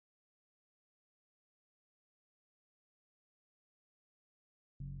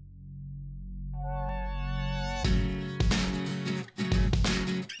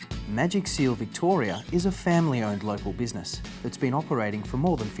MAGICSEAL Victoria is a family-owned local business that's been operating for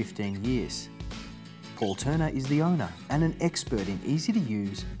more than 15 years. Paul Turner is the owner and an expert in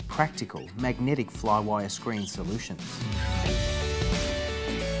easy-to-use, practical, magnetic flywire screen solutions.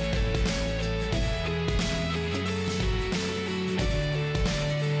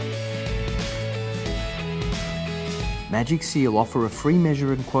 MAGICSEAL offer a free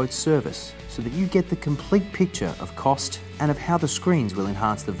measure and quote service so that you get the complete picture of cost and of how the screens will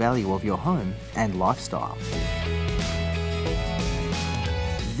enhance the value of your home and lifestyle.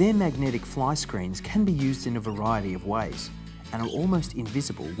 Their magnetic fly screens can be used in a variety of ways and are almost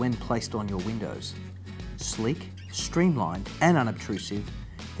invisible when placed on your windows. Sleek, streamlined and unobtrusive,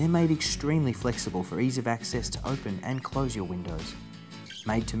 they're made extremely flexible for ease of access to open and close your windows.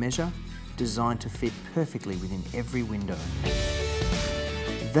 Made to measure, designed to fit perfectly within every window.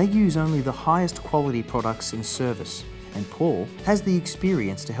 They use only the highest quality products and service, and Paul has the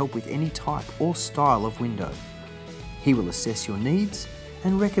experience to help with any type or style of window. He will assess your needs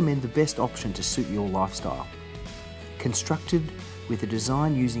and recommend the best option to suit your lifestyle. Constructed with a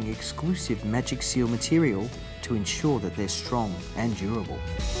design using exclusive MAGICSEAL material to ensure that they're strong and durable.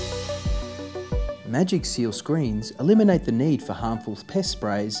 MAGICSEAL screens eliminate the need for harmful pest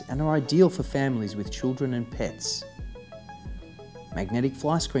sprays and are ideal for families with children and pets. Magnetic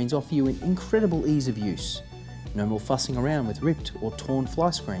fly screens offer you an incredible ease of use. No more fussing around with ripped or torn fly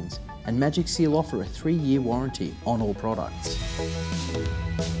screens, and MAGICSEAL offer a 3-year warranty on all products.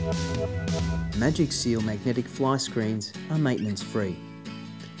 MAGICSEAL magnetic fly screens are maintenance free.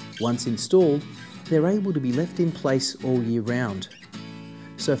 Once installed, they're able to be left in place all year round.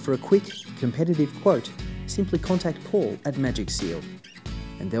 So for a quick, competitive quote, simply contact Paul at MAGICSEAL,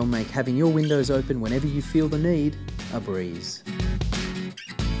 and they'll make having your windows open whenever you feel the need a breeze.